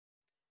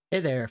Hey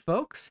there,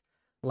 folks.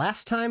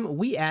 Last time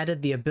we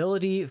added the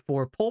ability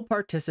for poll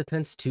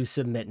participants to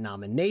submit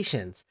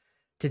nominations.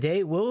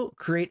 Today we'll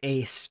create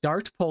a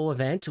start poll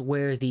event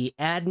where the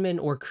admin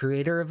or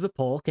creator of the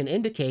poll can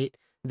indicate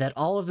that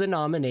all of the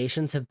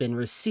nominations have been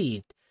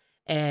received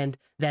and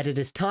that it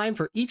is time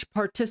for each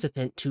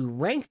participant to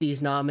rank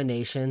these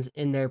nominations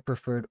in their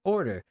preferred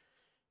order.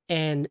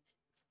 And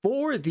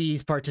for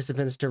these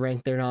participants to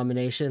rank their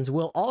nominations,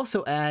 we'll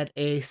also add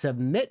a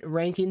submit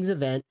rankings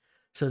event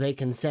so they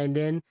can send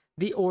in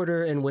the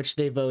order in which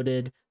they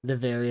voted the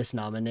various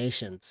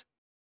nominations.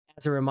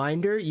 As a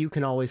reminder, you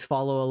can always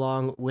follow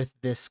along with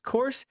this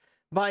course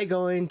by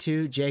going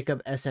to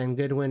Jacob S.N.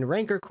 Goodwin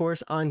Ranker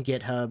course on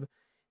GitHub,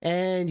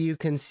 and you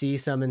can see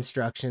some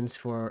instructions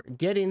for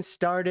getting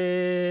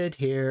started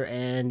here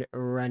and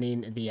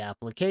running the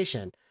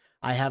application.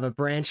 I have a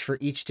branch for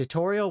each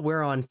tutorial.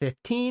 We're on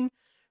 15,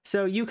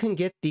 so you can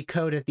get the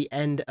code at the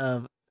end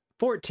of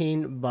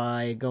 14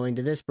 by going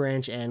to this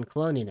branch and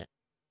cloning it.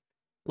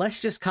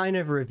 Let's just kind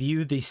of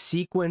review the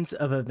sequence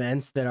of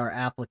events that our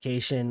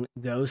application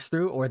goes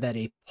through, or that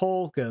a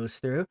poll goes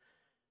through.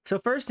 So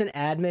first, an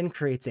admin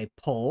creates a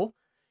poll,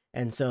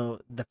 and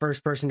so the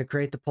first person to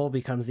create the poll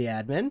becomes the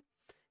admin,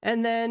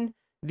 and then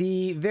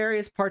the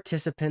various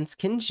participants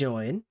can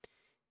join.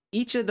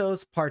 Each of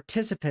those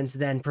participants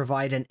then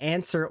provide an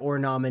answer or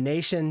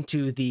nomination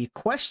to the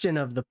question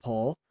of the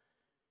poll,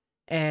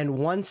 and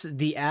once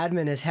the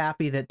admin is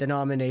happy that the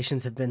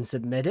nominations have been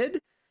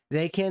submitted,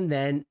 they can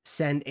then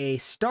send a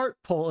start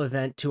poll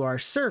event to our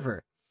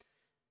server.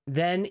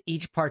 Then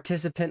each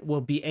participant will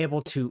be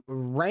able to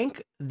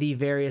rank the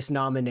various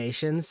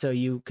nominations. So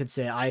you could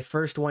say, I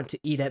first want to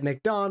eat at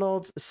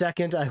McDonald's.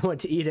 Second, I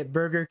want to eat at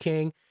Burger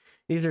King.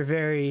 These are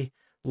very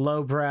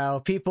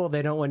lowbrow people.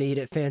 They don't want to eat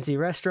at fancy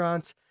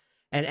restaurants.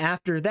 And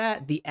after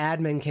that, the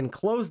admin can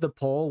close the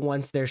poll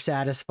once they're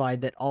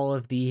satisfied that all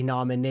of the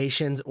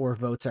nominations or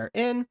votes are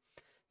in.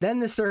 Then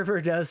the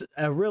server does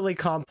a really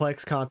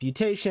complex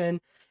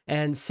computation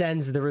and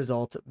sends the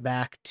results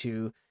back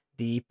to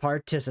the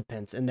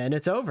participants, and then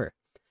it's over.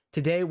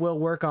 Today we'll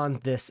work on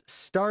this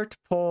start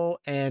poll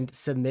and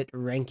submit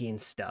ranking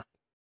stuff.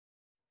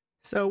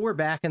 So we're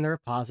back in the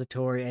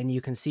repository, and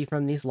you can see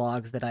from these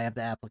logs that I have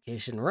the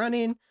application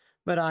running,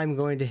 but I'm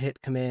going to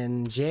hit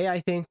Command J, I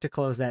think, to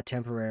close that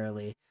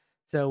temporarily,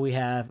 so we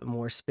have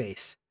more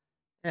space.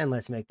 And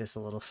let's make this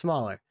a little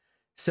smaller.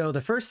 So the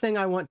first thing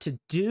I want to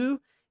do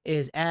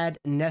is add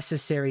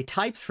necessary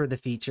types for the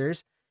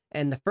features.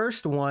 And the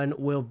first one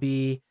will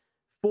be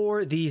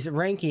for these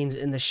rankings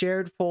in the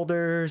shared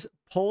folders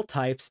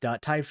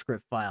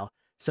polltypes.typescript file.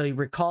 So you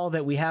recall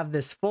that we have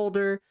this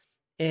folder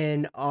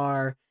in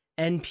our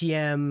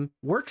npm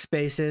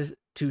workspaces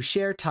to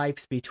share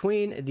types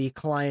between the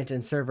client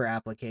and server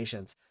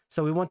applications.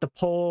 So we want the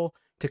poll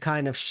to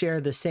kind of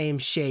share the same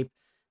shape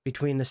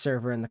between the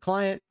server and the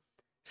client.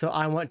 So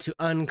I want to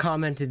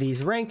uncomment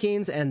these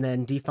rankings and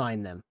then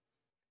define them.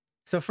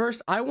 So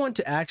first, I want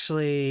to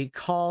actually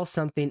call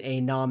something a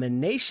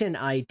nomination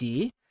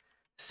ID.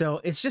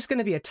 So it's just going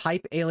to be a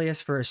type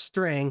alias for a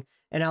string,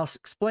 and I'll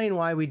explain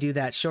why we do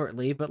that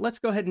shortly. But let's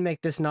go ahead and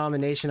make this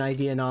nomination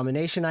ID a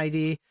nomination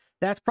ID.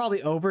 That's probably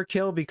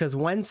overkill because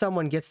when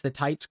someone gets the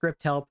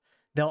TypeScript help,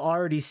 they'll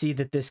already see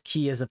that this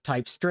key is of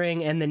type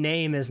string and the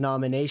name is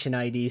nomination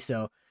ID.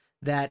 So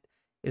that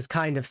is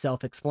kind of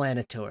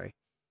self-explanatory.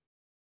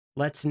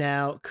 Let's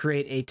now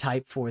create a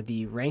type for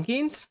the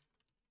rankings.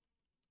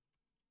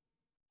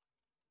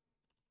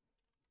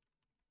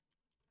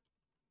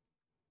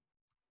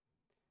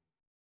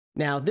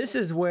 Now, this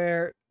is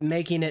where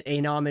making it a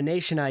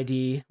nomination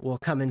ID will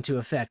come into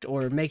effect,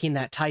 or making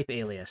that type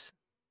alias.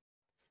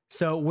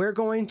 So we're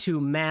going to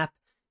map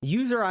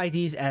user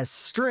IDs as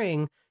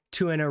string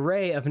to an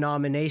array of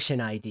nomination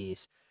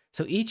IDs.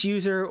 So each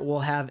user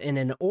will have in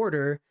an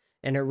order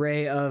an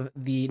array of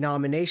the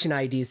nomination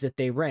IDs that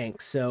they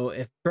rank. So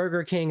if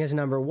Burger King is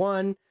number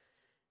 1,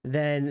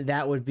 then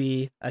that would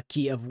be a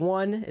key of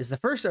 1 is the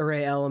first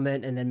array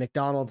element, and then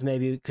McDonald's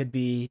maybe could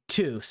be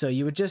 2. So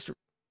you would just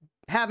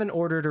have an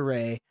ordered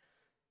array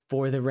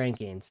for the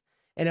rankings.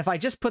 And if I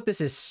just put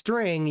this as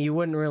string, you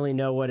wouldn't really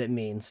know what it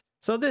means.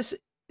 So this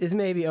is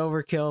maybe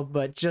overkill,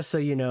 but just so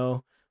you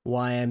know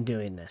why I'm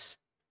doing this.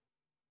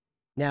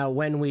 Now,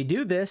 when we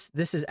do this,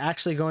 this is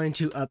actually going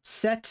to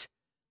upset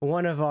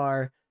one of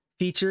our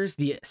features,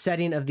 the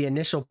setting of the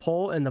initial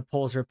poll in the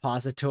polls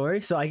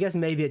repository. So I guess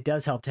maybe it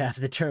does help to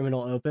have the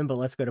terminal open, but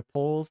let's go to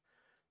polls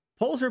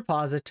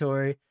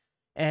repository.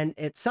 And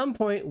at some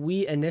point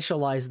we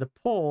initialize the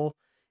poll,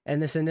 and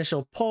this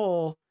initial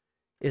poll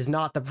is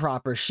not the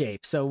proper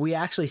shape. So we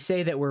actually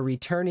say that we're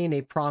returning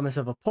a promise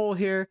of a poll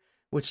here,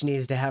 which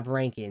needs to have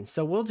rankings.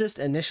 So we'll just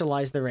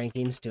initialize the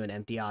rankings to an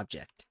empty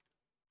object.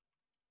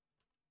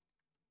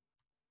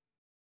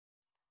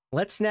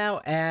 Let's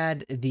now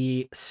add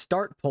the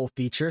start poll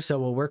feature. So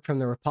we'll work from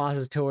the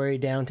repository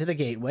down to the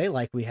gateway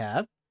like we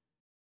have.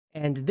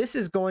 And this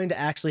is going to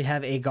actually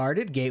have a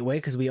guarded gateway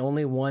because we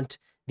only want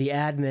the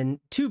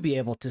admin to be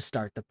able to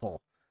start the poll.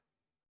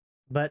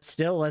 But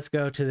still, let's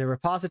go to the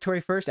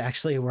repository first.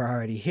 Actually, we're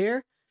already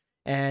here.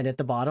 And at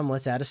the bottom,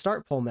 let's add a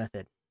start poll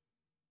method.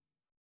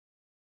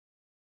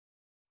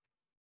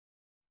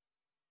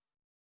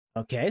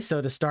 Okay,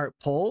 so to start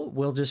poll,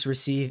 we'll just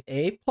receive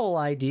a poll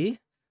ID,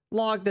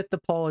 log that the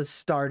poll is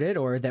started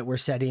or that we're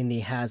setting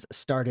the has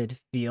started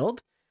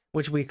field,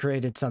 which we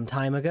created some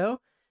time ago.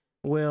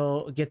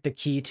 We'll get the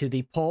key to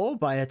the poll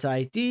by its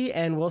ID,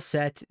 and we'll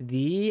set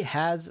the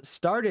has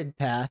started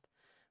path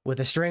with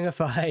a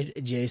stringified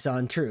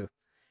JSON true.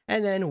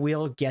 And then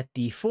we'll get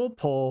the full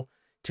poll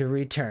to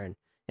return.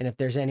 And if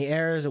there's any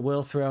errors,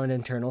 we'll throw an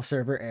internal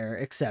server error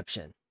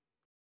exception.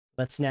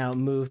 Let's now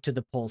move to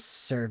the poll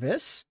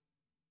service.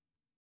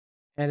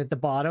 And at the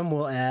bottom,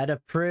 we'll add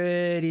a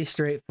pretty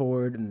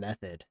straightforward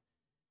method.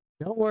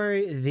 Don't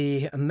worry,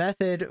 the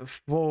method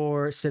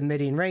for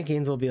submitting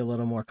rankings will be a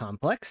little more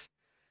complex.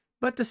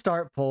 But to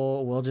start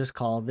poll, we'll just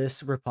call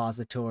this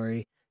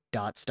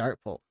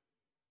repository.startPoll.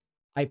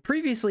 I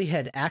previously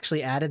had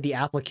actually added the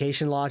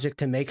application logic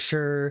to make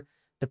sure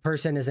the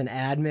person is an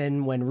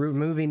admin when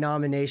removing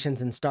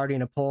nominations and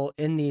starting a poll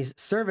in these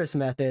service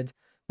methods,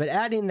 but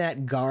adding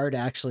that guard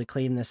actually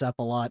cleaned this up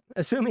a lot,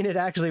 assuming it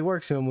actually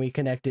works when we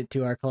connect it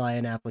to our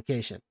client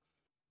application.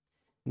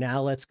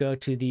 Now let's go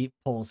to the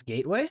polls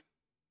gateway,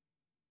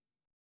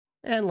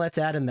 and let's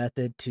add a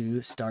method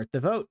to start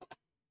the vote.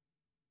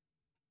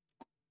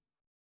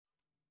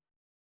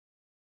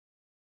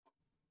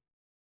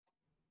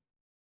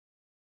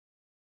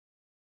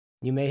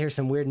 You may hear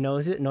some weird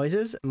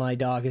noises. My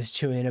dog is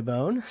chewing a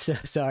bone, so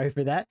sorry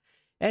for that.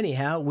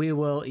 Anyhow, we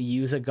will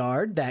use a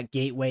guard, that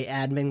gateway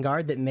admin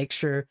guard, that makes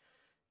sure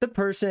the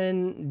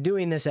person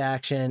doing this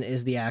action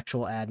is the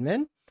actual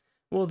admin.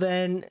 We'll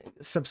then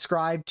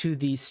subscribe to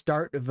the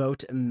start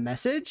vote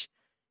message,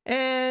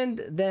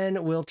 and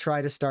then we'll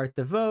try to start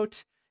the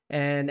vote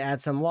and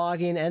add some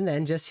logging, and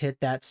then just hit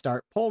that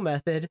start poll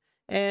method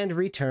and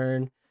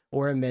return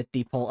or emit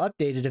the poll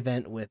updated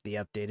event with the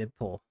updated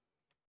poll.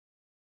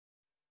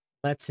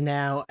 Let's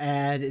now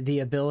add the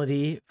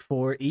ability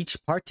for each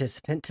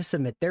participant to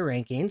submit their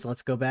rankings.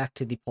 Let's go back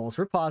to the polls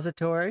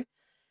repository.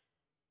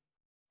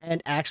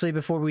 And actually,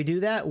 before we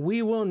do that,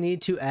 we will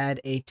need to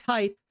add a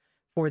type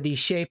for the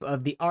shape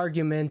of the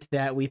argument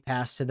that we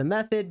pass to the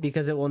method,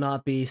 because it will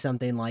not be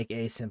something like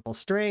a simple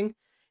string.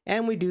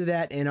 And we do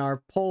that in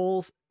our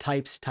polls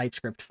types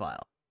TypeScript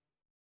file.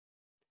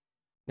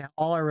 Now,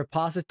 all our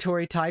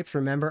repository types,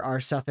 remember,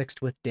 are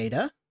suffixed with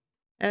data.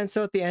 And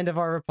so at the end of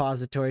our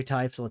repository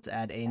types, let's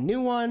add a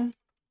new one.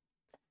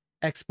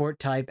 Export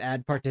type,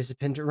 add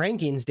participant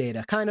rankings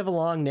data. Kind of a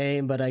long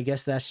name, but I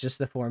guess that's just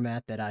the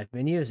format that I've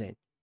been using.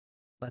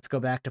 Let's go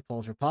back to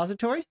polls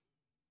repository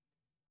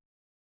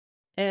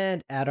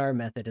and add our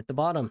method at the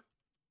bottom.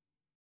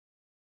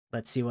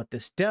 Let's see what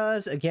this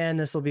does. Again,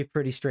 this will be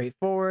pretty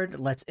straightforward.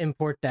 Let's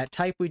import that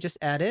type we just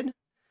added.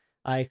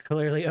 I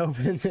clearly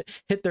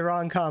hit the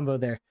wrong combo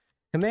there.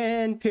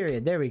 Command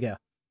period. There we go.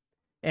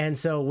 And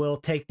so we'll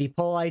take the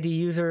poll ID,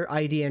 user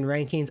ID, and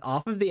rankings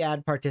off of the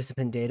add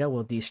participant data.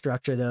 We'll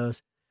destructure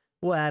those.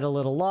 We'll add a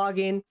little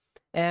logging,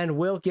 and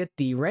we'll get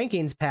the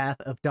rankings path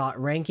of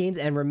 .rankings.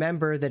 And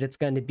remember that it's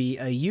going to be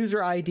a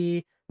user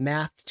ID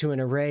mapped to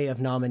an array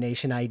of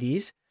nomination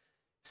IDs.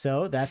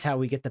 So that's how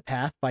we get the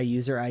path, by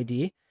user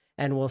ID.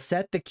 And we'll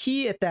set the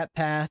key at that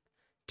path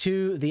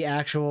to the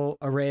actual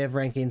array of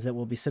rankings that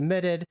will be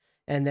submitted,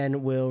 and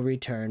then we'll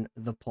return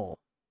the poll.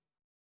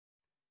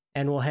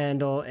 And we'll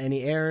handle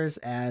any errors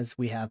as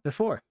we have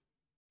before.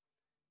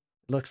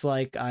 Looks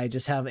like I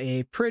just have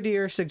a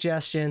prettier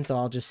suggestion, so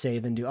I'll just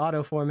save and do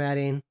auto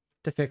formatting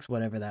to fix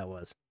whatever that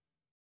was.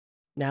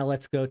 Now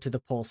let's go to the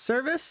poll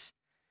service.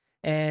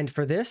 And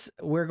for this,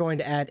 we're going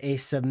to add a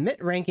submit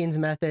rankings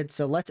method.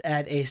 So let's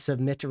add a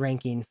submit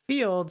ranking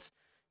fields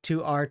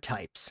to our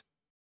types.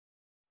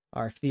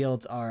 Our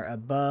fields are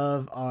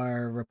above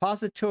our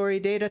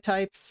repository data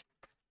types.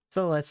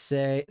 So let's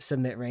say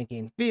submit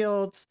ranking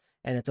fields.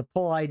 And it's a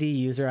poll ID,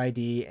 user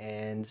ID,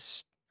 and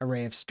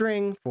array of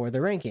string for the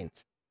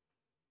rankings.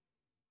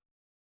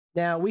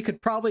 Now, we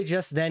could probably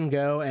just then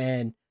go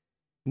and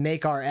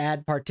make our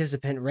add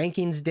participant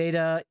rankings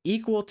data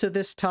equal to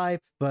this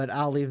type, but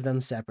I'll leave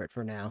them separate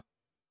for now.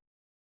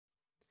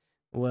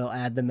 We'll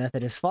add the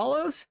method as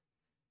follows.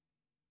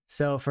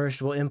 So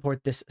first, we'll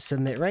import this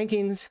submit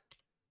rankings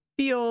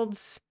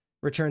fields,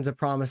 returns a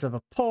promise of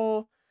a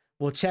poll.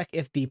 We'll check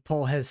if the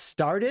poll has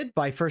started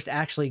by first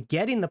actually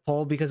getting the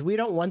poll, because we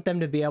don't want them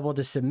to be able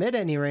to submit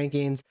any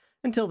rankings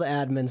until the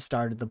admin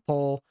started the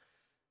poll.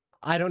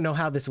 I don't know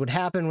how this would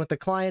happen with the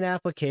client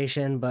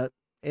application, but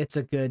it's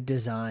a good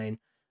design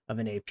of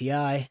an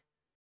API.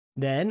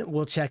 Then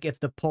we'll check if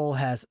the poll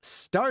has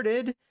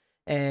started,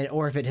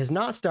 or if it has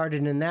not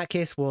started. In that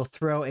case, we'll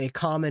throw a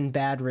common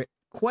bad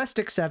request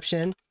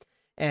exception,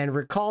 and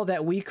recall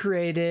that we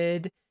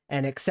created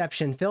an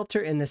exception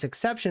filter in this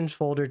exceptions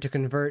folder to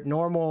convert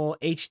normal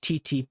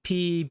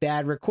HTTP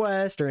bad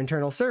request or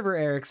internal server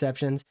error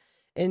exceptions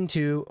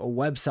into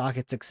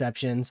WebSockets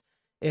exceptions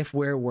if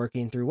we're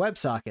working through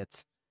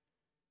WebSockets.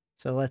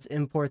 So let's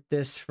import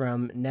this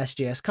from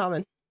NestJS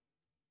common.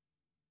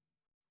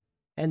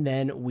 And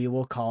then we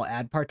will call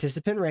add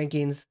participant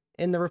rankings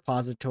in the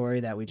repository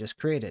that we just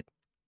created.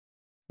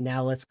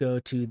 Now let's go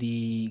to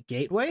the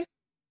gateway.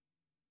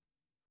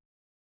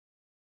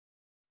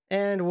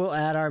 And we'll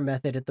add our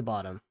method at the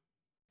bottom.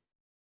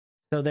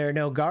 So there are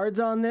no guards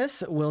on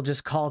this. We'll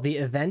just call the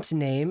event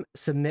name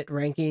submit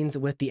rankings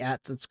with the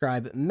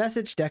 @subscribe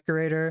message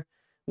decorator.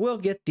 We'll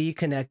get the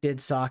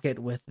connected socket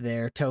with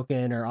their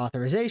token or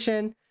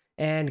authorization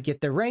and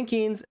get the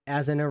rankings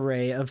as an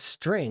array of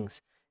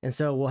strings. And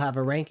so we'll have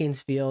a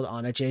rankings field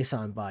on a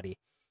JSON body.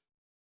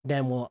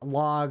 Then we'll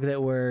log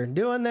that we're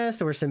doing this,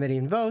 so we're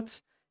submitting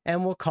votes,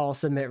 and we'll call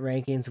submit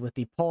rankings with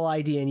the poll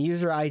ID and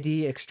user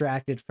ID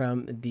extracted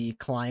from the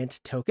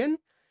client token,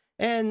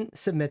 and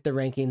submit the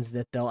rankings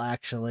that they'll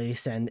actually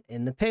send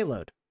in the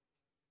payload.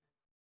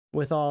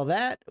 With all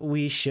that,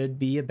 we should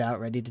be about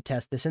ready to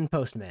test this in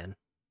Postman.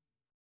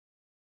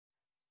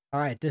 All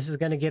right, this is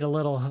going to get a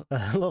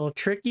little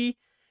tricky,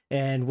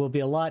 and will be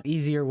a lot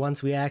easier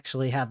once we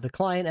actually have the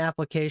client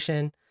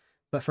application.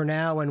 But for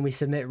now, when we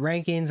submit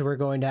rankings, we're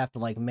going to have to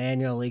like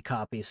manually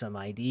copy some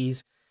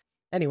IDs.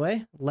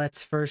 Anyway,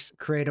 let's first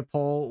create a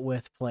poll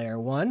with player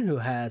 1 who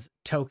has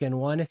token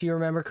 1, if you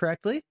remember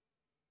correctly.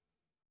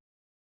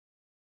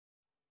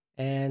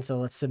 And so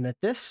let's submit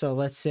this. So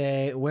let's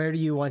say, where do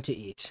you want to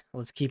eat?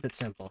 Let's keep it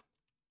simple.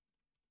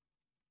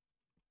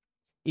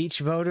 Each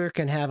voter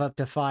can have up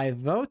to 5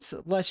 votes.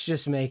 Let's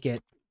just make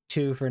it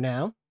 2 for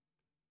now.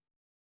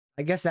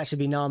 I guess that should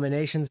be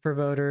nominations per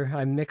voter.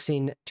 I'm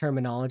mixing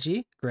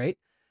terminology. Great.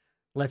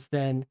 Let's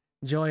then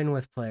join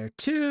with player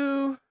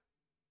 2,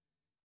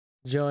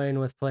 join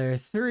with player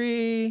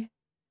 3,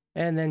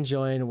 and then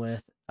join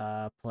with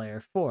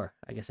player 4.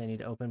 I guess I need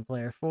to open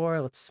player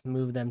 4. Let's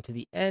move them to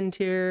the end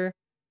here.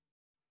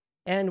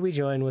 And we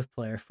join with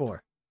player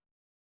 4.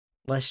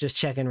 Let's just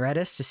check in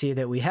Redis to see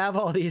that we have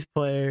all these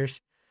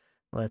players.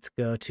 Let's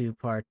go to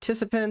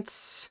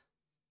participants.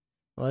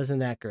 Well, isn't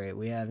that great?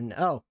 We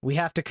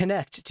have to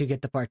connect to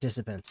get the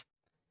participants.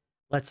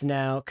 Let's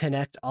now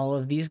connect all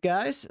of these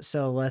guys.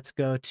 So let's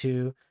go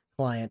to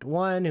client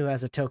 1 who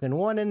has a token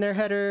 1 in their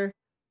header.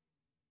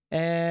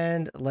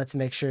 And let's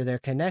make sure they're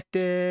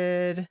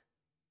connected.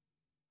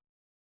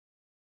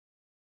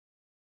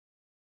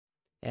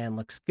 And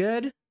looks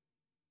good.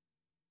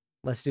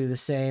 Let's do the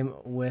same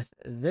with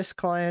this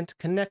client.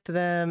 Connect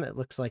them. It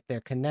looks like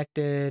they're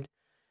connected.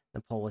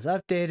 The poll was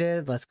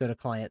updated. Let's go to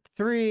client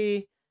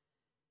 3.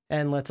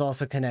 And let's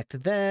also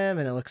connect them.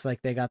 And it looks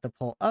like they got the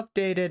poll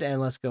updated.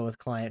 And let's go with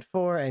client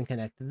 4 and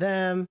connect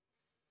them.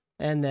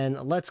 And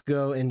then let's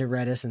go into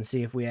Redis and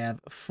see if we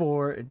have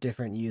 4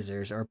 different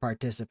users or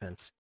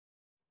participants.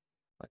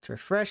 Let's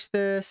refresh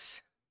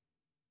this.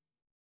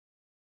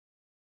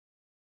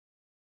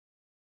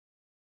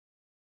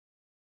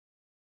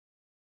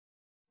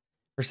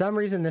 For some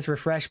reason, this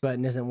refresh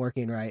button isn't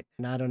working right,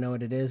 and I don't know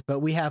what it is, but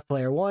we have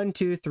player 1,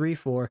 2, 3,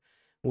 4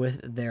 with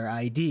their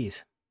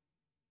IDs.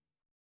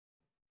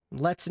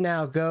 Let's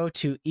now go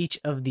to each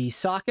of the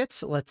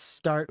sockets. Let's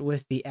start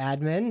with the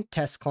admin,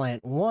 test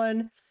client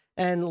 1,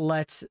 and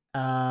let's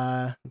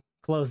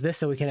close this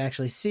so we can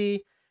actually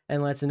see,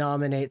 and let's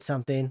nominate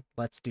something.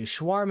 Let's do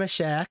Shawarma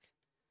Shack,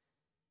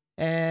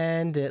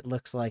 and it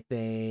looks like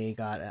they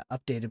got an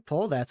updated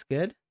poll. That's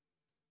good.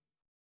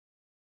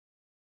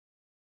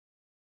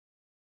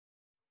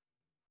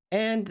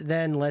 And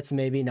then let's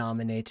maybe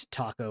nominate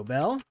Taco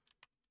Bell.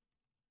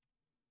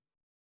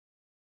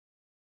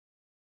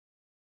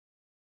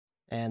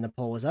 And the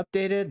poll was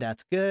updated.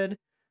 That's good.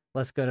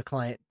 Let's go to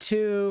client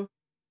 2.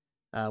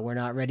 We're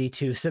not ready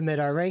to submit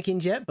our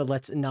rankings yet, but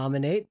let's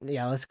nominate.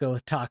 Yeah, let's go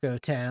with Taco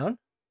Town.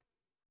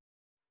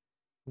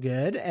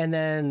 Good. And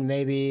then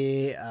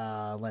maybe,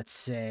 let's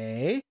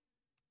say,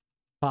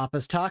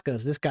 Papa's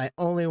Tacos. This guy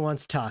only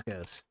wants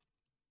tacos.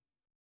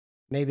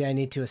 Maybe I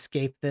need to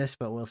escape this,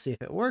 but we'll see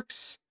if it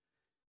works.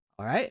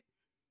 All right.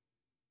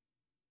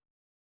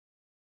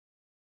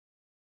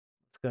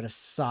 Let's go to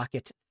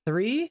socket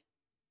 3.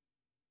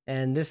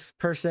 And this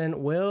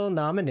person will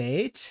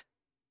nominate,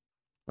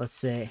 let's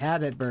say,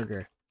 Habit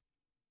Burger.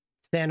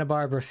 Santa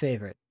Barbara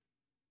favorite.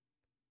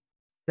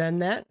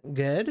 Send that.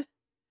 Good.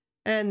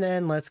 And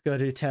then let's go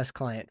to test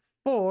client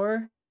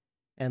 4.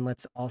 And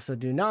let's also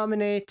do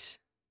nominate.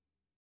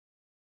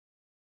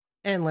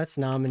 And let's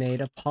nominate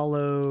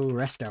Apollo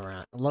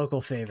Restaurant, a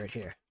local favorite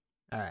here.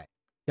 All right.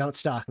 Don't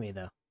stalk me,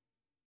 though.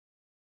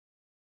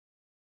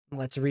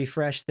 Let's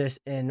refresh this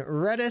in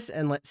Redis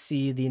and let's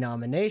see the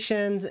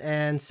nominations.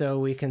 And so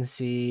we can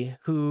see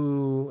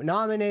who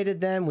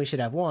nominated them. We should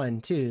have 1,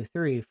 2,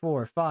 3,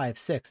 4, 5,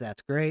 6.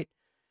 That's great.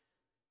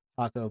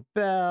 Taco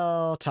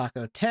Bell,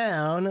 Taco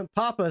Town,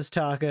 Papa's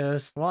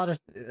Tacos.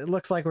 It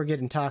looks like we're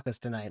getting tacos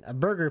tonight. A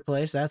burger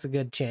place, that's a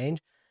good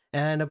change.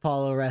 And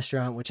Apollo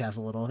Restaurant, which has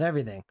a little of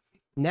everything.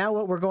 Now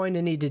what we're going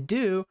to need to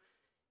do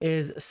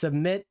is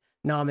submit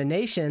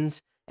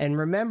nominations. And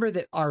remember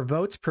that our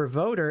votes per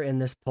voter in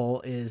this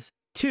poll is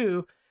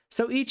 2.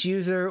 So each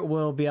user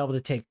will be able to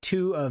take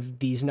 2 of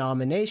these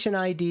nomination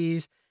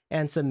IDs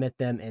and submit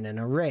them in an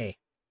array.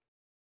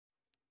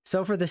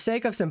 So for the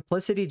sake of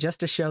simplicity, just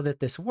to show that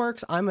this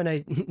works, I'm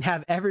going to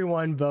have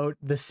everyone vote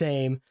the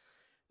same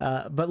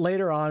But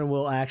later on,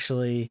 we'll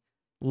actually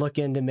look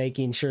into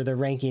making sure the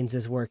rankings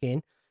is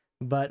working.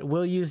 But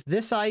we'll use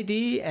this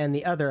ID and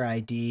the other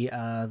ID,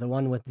 the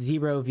one with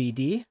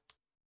 0VD.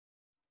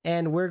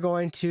 And we're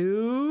going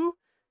to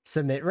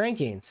submit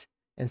rankings.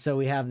 And so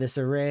we have this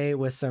array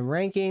with some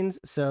rankings.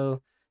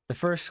 So the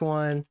first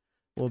one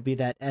will be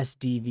that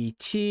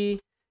SDVT.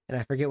 And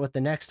I forget what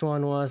the next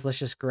one was. Let's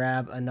just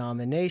grab a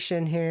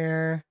nomination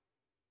here.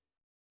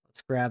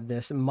 Let's grab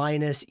this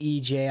minus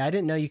EJ. I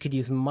didn't know you could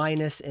use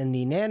minus in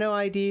the nano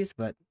IDs,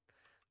 but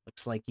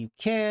looks like you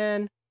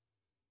can.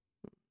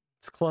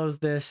 Let's close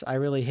this. I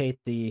really hate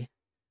the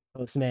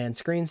Postman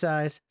screen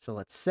size. So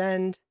let's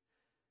send.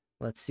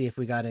 Let's see if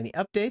we got any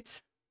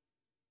updates.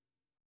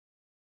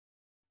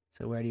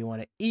 So where do you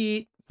want to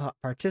eat?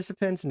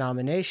 Participants,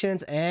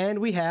 nominations, and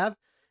we have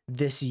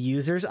this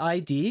user's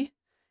ID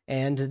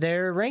and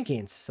their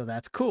rankings. So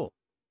that's cool.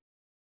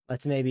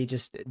 Let's maybe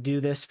just do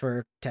this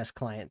for test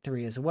client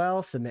 3 as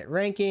well. Submit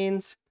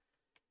rankings.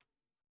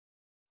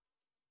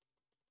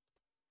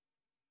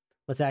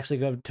 Let's actually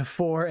go to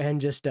 4 and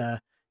just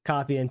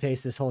copy and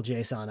paste this whole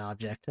JSON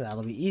object.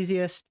 That'll be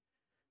easiest.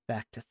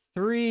 Back to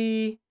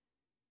 3.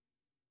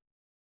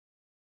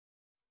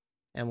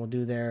 And we'll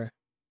do their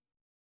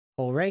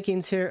whole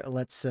rankings here.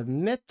 Let's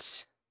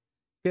submit.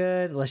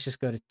 Good. Let's just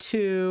go to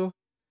 2.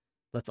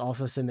 Let's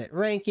also submit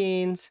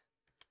rankings.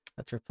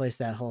 Let's replace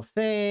that whole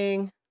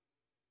thing.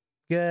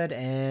 Good.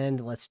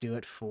 And let's do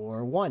it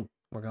for 1.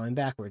 We're going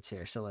backwards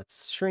here. So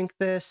let's shrink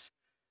this.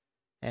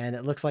 And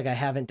it looks like I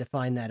haven't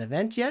defined that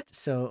event yet.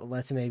 So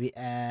let's maybe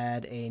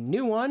add a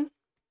new one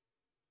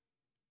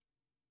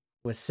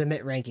with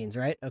submit rankings,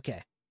 right?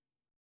 Okay.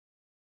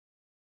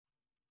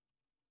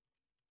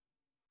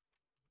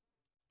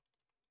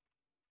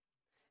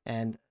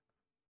 And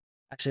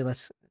actually,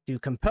 let's do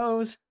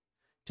compose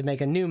to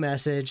make a new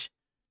message.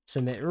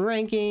 Submit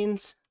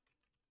rankings.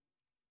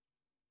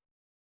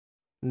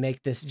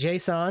 Make this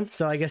JSON.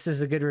 So I guess this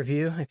is a good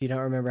review if you don't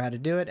remember how to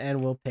do it.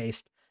 And we'll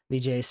paste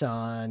the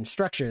JSON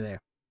structure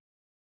there.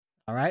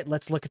 All right,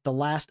 let's look at the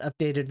last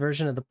updated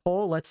version of the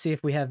poll. Let's see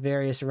if we have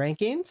various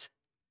rankings.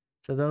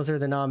 So those are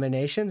the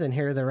nominations, and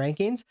here are the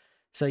rankings.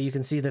 So you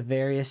can see the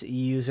various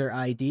user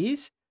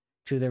IDs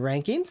to the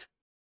rankings.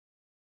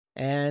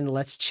 And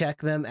let's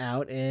check them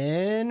out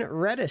in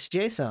Redis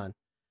JSON.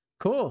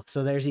 Cool.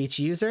 So there's each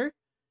user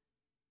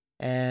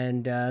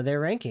and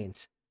their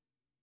rankings.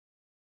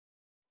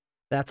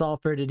 That's all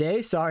for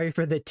today. Sorry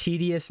for the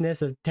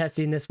tediousness of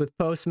testing this with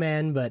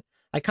Postman, but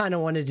I kind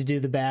of wanted to do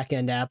the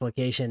back-end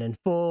application in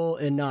full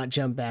and not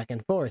jump back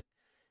and forth.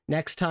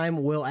 Next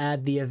time, we'll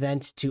add the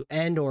event to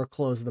end or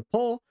close the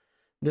poll.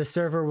 The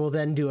server will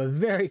then do a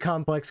very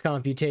complex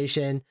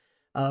computation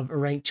of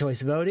ranked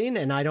choice voting,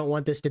 and I don't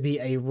want this to be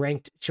a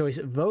ranked choice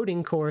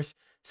voting course,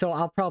 so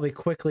I'll probably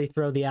quickly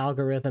throw the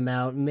algorithm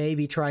out,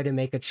 maybe try to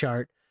make a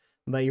chart,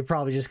 but you're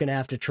probably just going to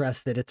have to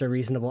trust that it's a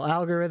reasonable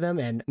algorithm,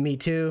 and me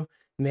too,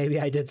 maybe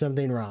I did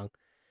something wrong.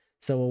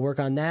 So we'll work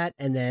on that,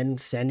 and then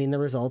sending the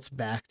results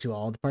back to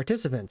all the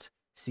participants.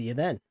 See you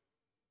then.